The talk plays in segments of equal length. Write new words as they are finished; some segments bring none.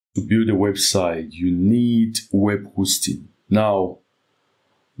To build a website, you need web hosting. Now,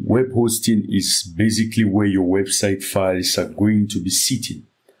 web hosting is basically where your website files are going to be sitting.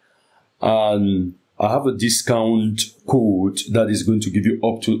 And I have a discount code that is going to give you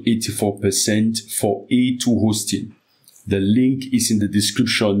up to 84% for A2 hosting. The link is in the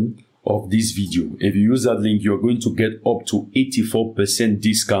description of this video. If you use that link, you're going to get up to 84%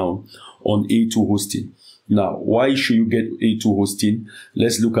 discount on A2 hosting. Now, why should you get A2 hosting?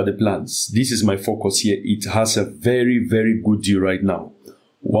 Let's look at the plans. This is my focus here. It has a very, very good deal right now.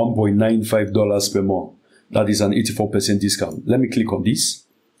 $1.95 per month. That is an 84% discount. Let me click on this.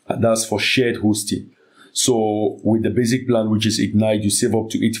 And that's for shared hosting. So with the basic plan, which is Ignite, you save up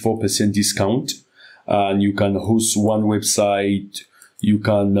to 84% discount. And you can host one website. You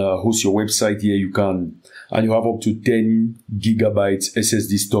can host your website here. And you have up to 10 gigabytes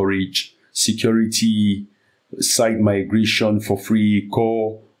SSD storage, security, site migration for free,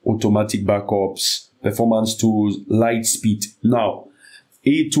 core, automatic backups, performance tools, light speed. Now,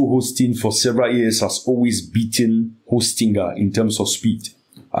 A2 hosting for several years has always beaten Hostinger in terms of speed.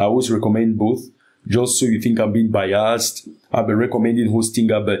 I always recommend both. Just so you think I'm being biased, I've been recommending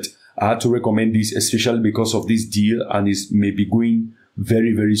Hostinger, but I had to recommend this especially because of this deal, and it may be going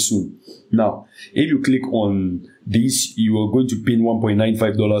very, very soon. Now, if you click on this, you are going to pay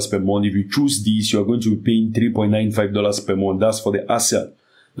 $1.95 per month. If you choose this, you are going to be paying $3.95 per month. That's for the asset.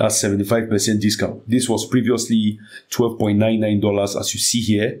 That's 75% discount. This was previously $12.99 as you see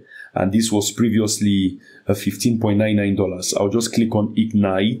here. And this was previously $15.99. I'll just click on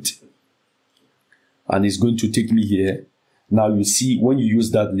Ignite. And it's going to take me here. Now you see, when you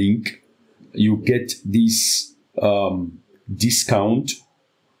use that link, you get this discount,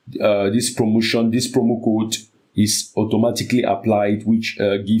 this promotion, this promo code is automatically applied, which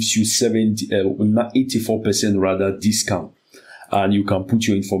gives you 84% rather discount. And you can put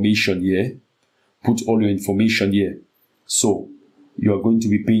your information here, put all your information here. So you are going to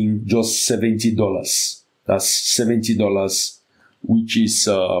be paying just $70. That's $70, which is,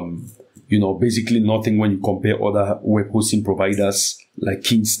 basically nothing when you compare other web hosting providers like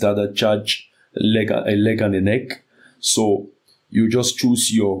Kickstarter charge a leg and a neck. So you just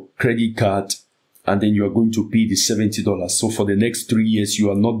choose your credit card and then you are going to pay the $70. So for the next 3 years, you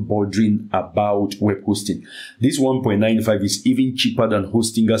are not bothering about web hosting. This 1.95 is even cheaper than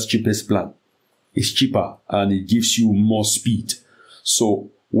Hostinger's cheapest plan. It's cheaper and it gives you more speed. So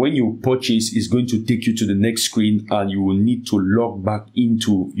when you purchase, it's going to take you to the next screen and you will need to log back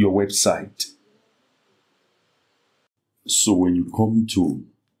into your website. So when you come to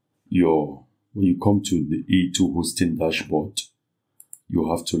the A2 hosting dashboard, you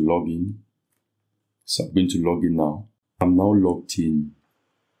have to log in. So I'm going to log in now. I'm now logged in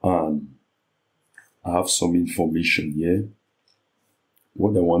and I have some information here.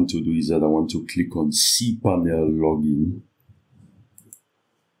 What I want to do is that I want to click on cPanel login.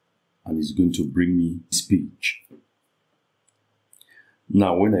 And it's going to bring me this page.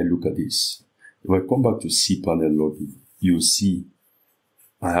 Now, when I look at this, if I come back to cPanel login, you'll see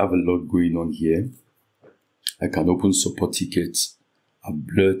I have a lot going on here. I can open support tickets. I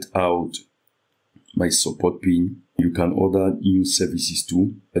blurt out my support pin. You can order new services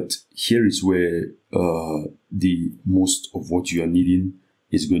too. But here is where the most of what you are needing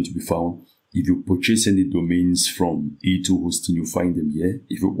is going to be found. If you purchase any domains from A2 hosting, you find them here.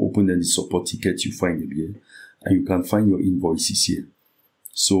 If you open any support tickets, you find them here. And you can find your invoices here.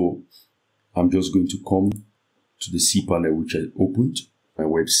 So I'm just going to come to the cPanel which I opened. My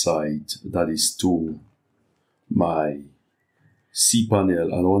website, that is to my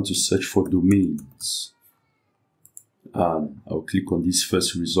cPanel, and I want to search for domains. And I'll click on this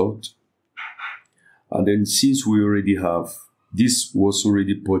first result. And then since we already have, this was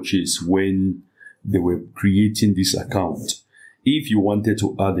already purchased when they were creating this account. If you wanted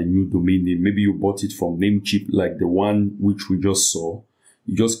to add a new domain name, maybe you bought it from Namecheap like the one which we just saw,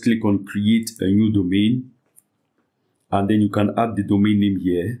 you just click on create a new domain and then you can add the domain name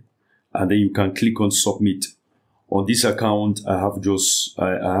here and then you can click on submit. On this account, I have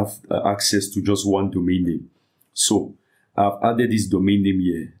access to just one domain name. So I've added this domain name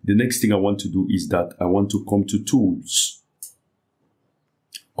here. The next thing I want to do is that I want to come to tools.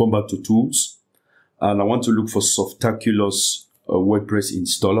 Come back to tools and I want to look for Softaculous WordPress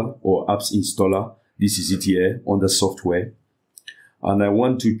installer or apps installer. This is it here under software. And I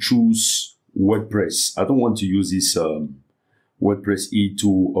want to choose WordPress. I don't want to use this WordPress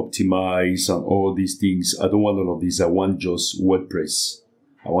E2 optimize and all these things. I don't want all of these. I want just WordPress.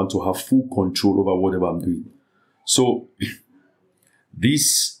 I want to have full control over whatever I'm doing. So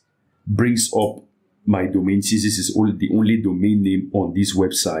this brings up my domain, since this is only the only domain name on this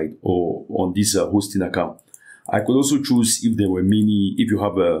website or on this hosting account. I could also choose if there were many, if you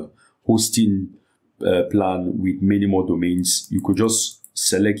have a hosting plan with many more domains, you could just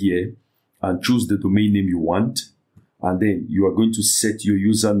select here and choose the domain name you want. And then you are going to set your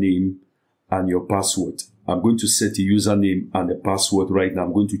username and your password. I'm going to set the username and the password right now.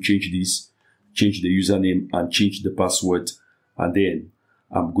 I'm going to change this, change the username and change the password. And then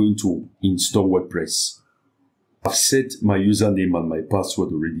I'm going to install WordPress. I've set my username and my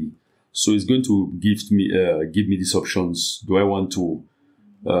password already. So it's going to give me these options. Do I want to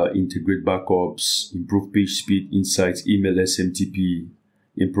integrate backups, improve page speed, insights, email, SMTP,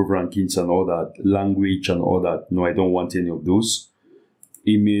 improve rankings and all that, language and all that? No, I don't want any of those.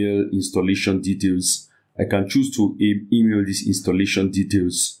 Email, installation details. I can choose to email these installation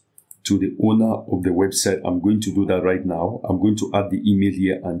details to the owner of the website. I'm going to do that right now. I'm going to add the email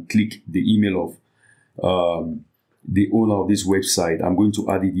here and click the email of the owner of this website. I'm going to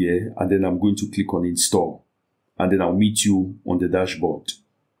add it here and then I'm going to click on install and then I'll meet you on the dashboard.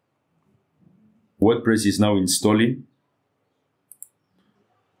 WordPress is now installing.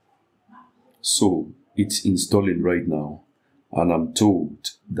 So it's installing right now and I'm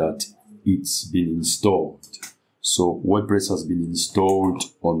told that it's been installed. So WordPress has been installed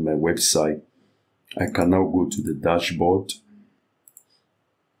on my website. I can now go to the dashboard,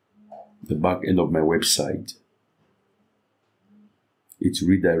 the back end of my website. It's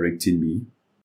redirecting me